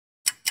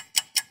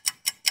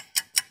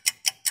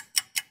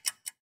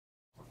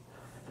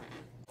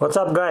What's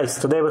up, guys?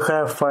 Today we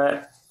have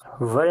a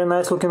very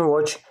nice looking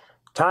watch,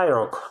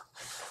 Tayroc.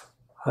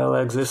 I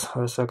like this.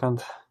 Wait a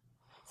second.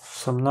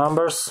 Some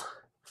numbers.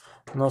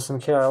 Nothing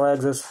here. I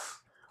like this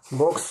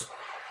box.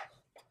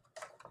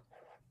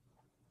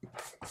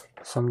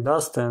 Some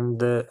dust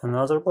and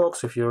another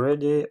box. If you're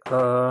ready. Wait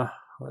a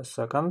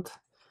second.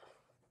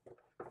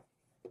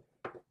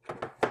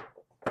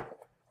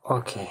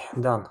 Okay,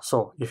 done.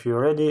 So if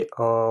you're ready,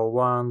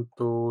 1,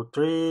 2,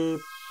 3.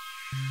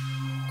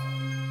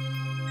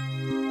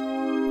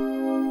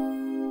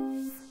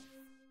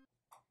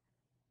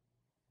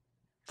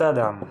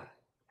 Ta-da!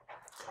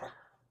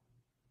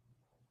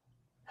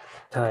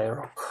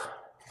 Tayroc.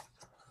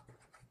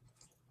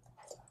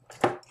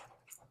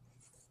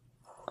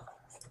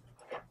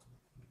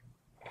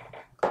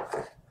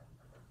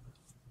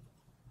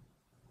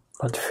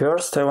 But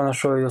first I want to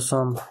show you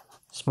some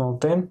small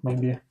thing.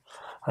 Maybe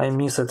I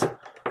missed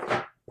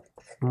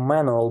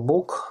manual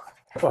book.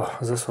 Oh,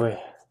 this way.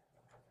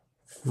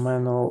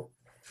 Manual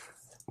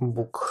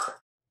book.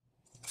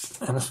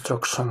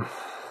 Instruction.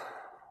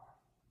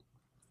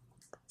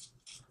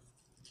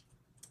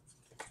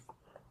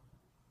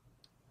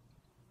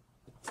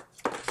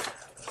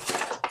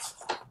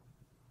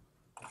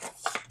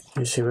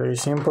 You see, very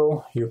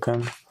simple. You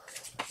can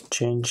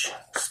change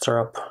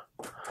strap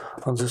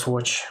on this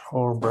watch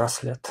or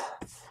bracelet.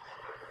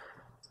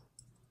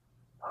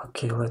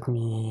 Okay, let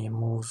me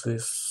move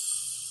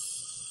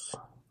this.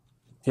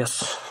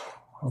 Yes.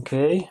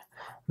 Okay.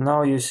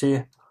 Now you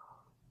see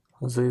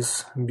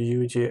this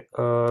beauty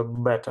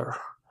better.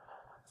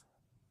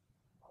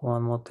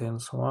 One more thing.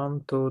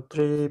 1, 2,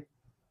 3.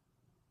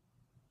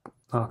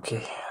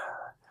 Okay.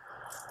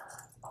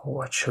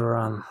 Watch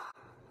run.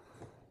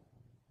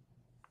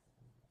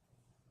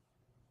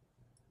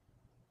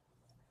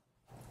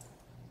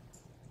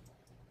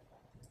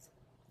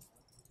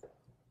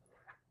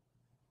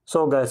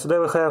 So guys, today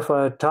we have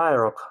a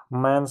Tayroc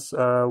men's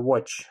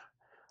watch.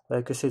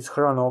 Like you see, it's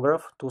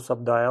chronograph, 2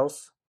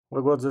 subdials.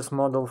 We got this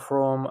model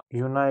from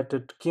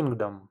United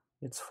Kingdom.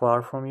 It's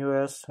far from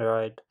US,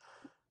 right?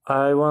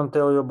 I won't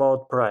tell you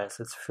about price,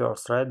 it's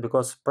first, right?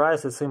 Because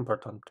price is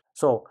important.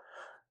 So,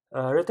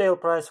 retail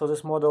price for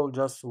this model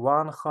just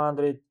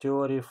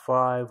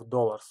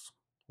 $135.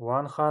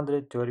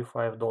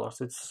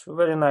 $135. It's a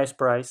very nice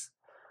price.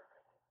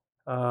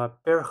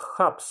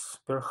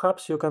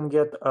 Perhaps you can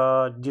get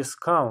a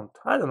discount.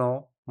 I don't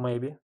know,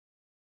 maybe.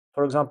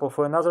 For example,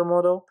 for another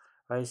model,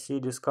 I see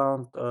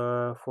discount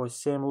for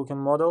same looking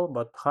model,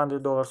 but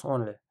 $100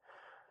 only.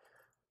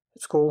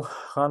 It's cool.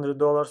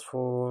 $100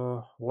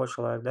 for watch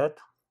like that.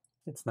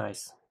 It's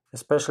nice,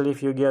 especially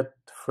if you get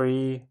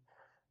free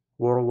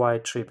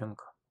worldwide shipping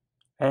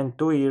and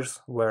 2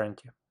 years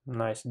warranty.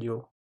 Nice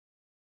deal.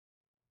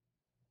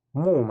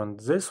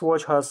 Movement. This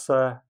watch has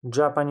a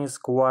Japanese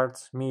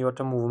quartz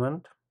Miyota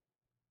movement.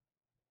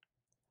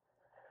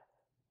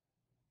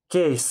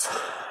 Case.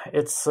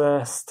 It's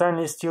a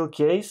stainless steel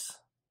case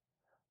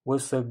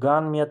with a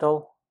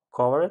gunmetal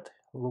cover.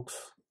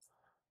 Looks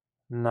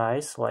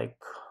nice, like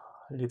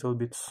a little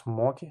bit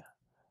smoky.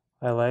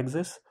 I like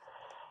this.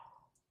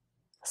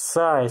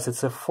 Size.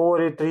 It's a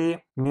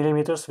 43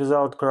 millimeters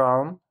without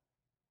crown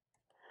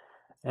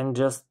and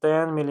just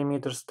 10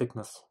 millimeters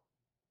thickness.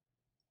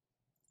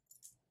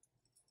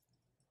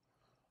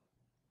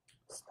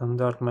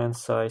 Standard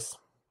men's size.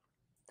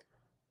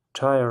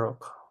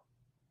 Tayroc.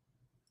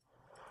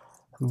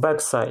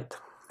 Backside.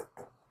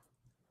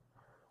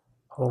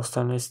 All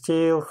stainless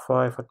steel,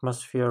 5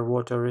 atmosphere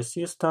water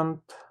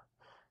resistant.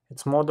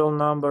 Its model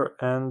number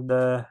and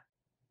the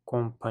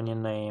company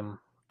name.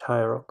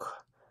 Tayroc.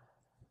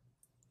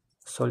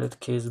 Solid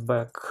case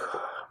back.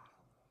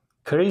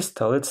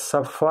 Crystal. It's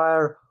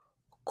sapphire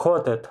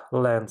coated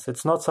lens.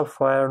 It's not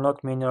sapphire,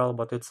 not mineral,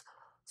 but it's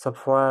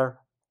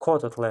sapphire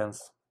coated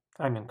lens.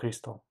 I mean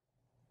crystal.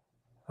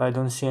 I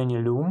don't see any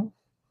lume.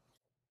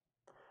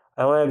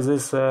 I like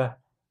this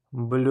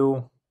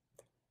blue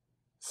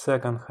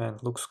second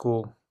hand. Looks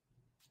cool.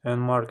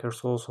 And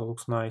markers also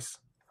looks nice.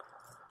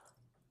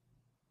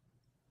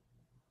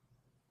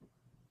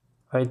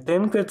 I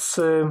think it's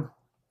a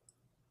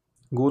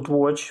good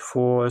watch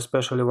for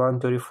especially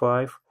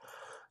 $135.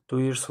 2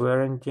 years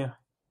warranty.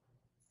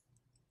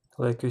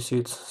 Like you see,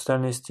 it's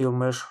stainless steel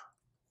mesh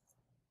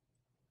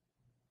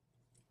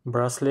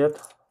bracelet.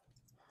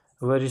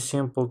 Very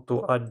simple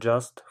to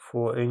adjust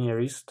for any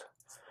wrist,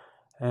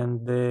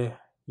 and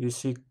you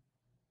see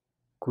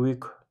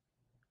quick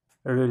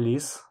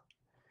release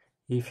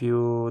if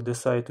you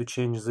decide to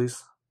change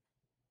this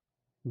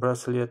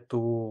bracelet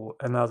to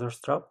another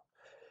strap.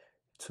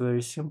 It's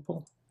very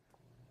simple.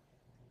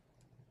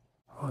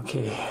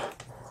 Okay,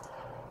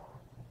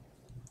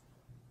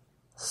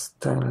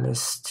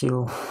 stainless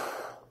steel.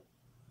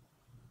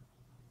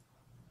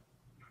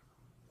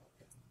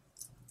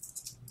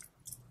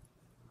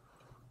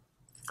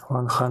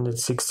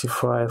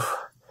 $165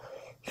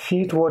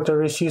 feet, water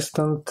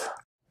resistant,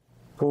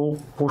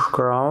 push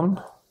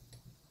crown,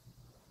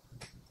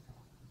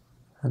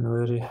 and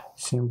very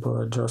simple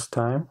adjust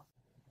time.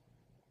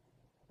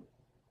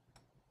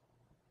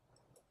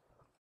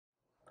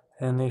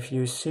 And if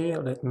you see,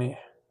 let me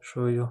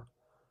show you,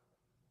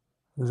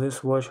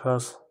 this watch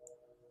has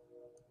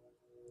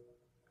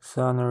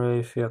sun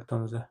ray effect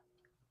on the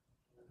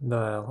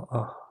dial.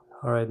 Oh,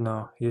 right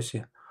now you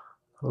see,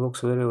 looks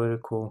very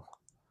cool.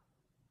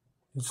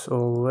 It's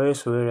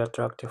always very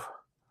attractive.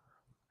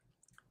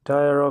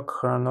 Tayroc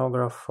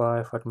Chronograph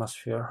 5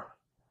 atmosphere.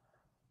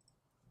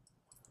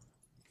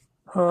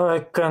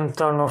 I can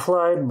turn off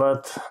light,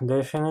 but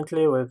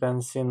definitely we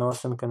can see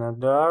nothing in the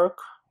dark.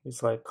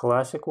 It's like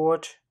classic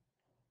watch.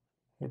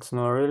 It's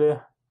not really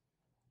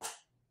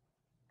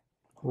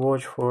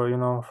watch for, you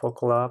know, for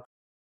club,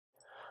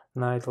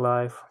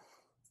 nightlife.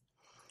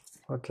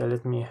 Okay,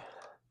 let me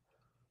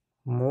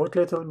move it a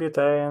little bit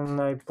and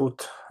I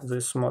put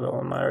this model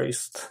on my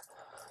wrist.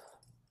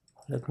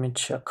 Let me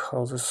check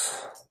how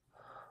this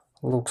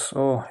looks.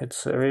 Oh,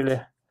 it's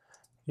really,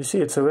 you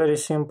see, it's a very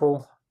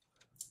simple,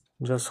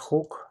 just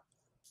hook,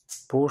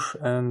 push,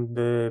 and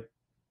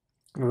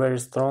very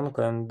strong,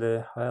 and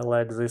I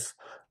like this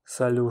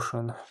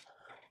solution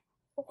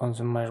on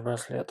the mesh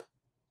bracelet.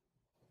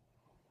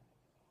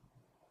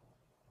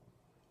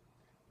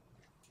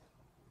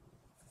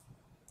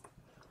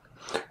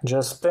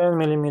 Just 10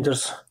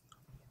 millimeters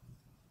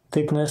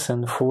thickness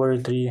and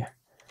 43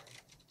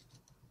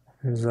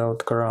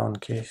 without crown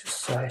case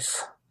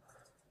size.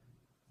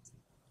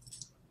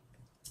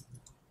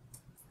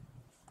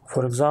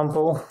 For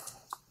example,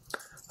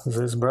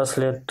 this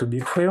bracelet too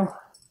big for you.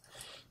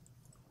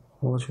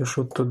 What you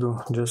should to do,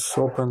 just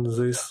open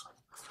this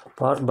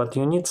part, but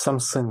you need some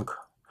sync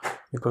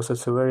because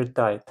it's very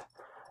tight,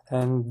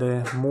 and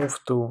move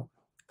to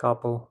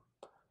couple,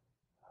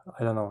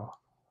 I don't know,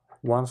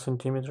 1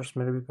 centimeters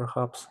maybe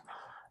perhaps,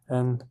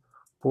 and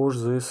push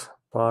this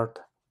part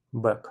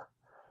back.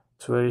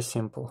 It's very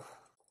simple.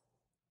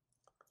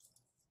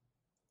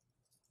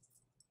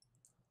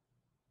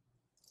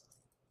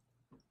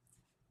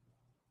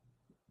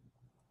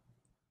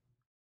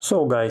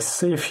 So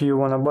guys, if you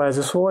wanna buy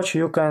this watch,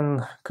 you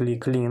can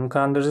click link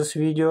under this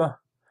video.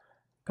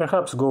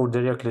 Perhaps go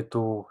directly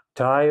to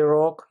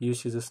Tayroc, you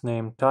see this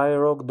name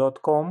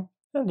Tayroc.com,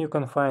 and you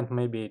can find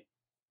maybe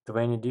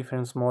 20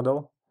 different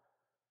model,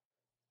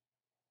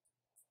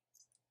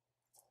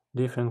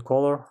 different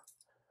color,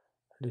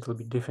 little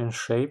bit different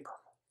shape,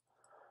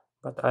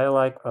 but I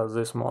like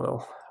this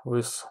model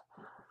with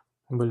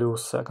blue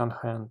second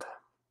hand.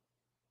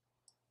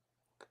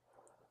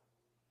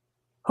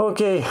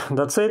 Okay,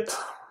 that's it.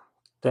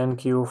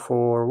 Thank you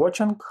for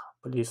watching.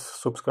 Please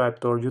subscribe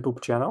to our YouTube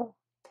channel.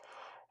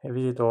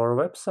 Visit our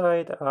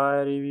website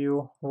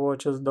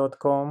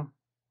iReviewWatches.com.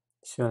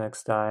 See you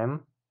next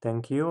time.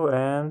 Thank you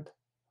and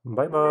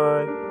bye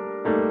bye.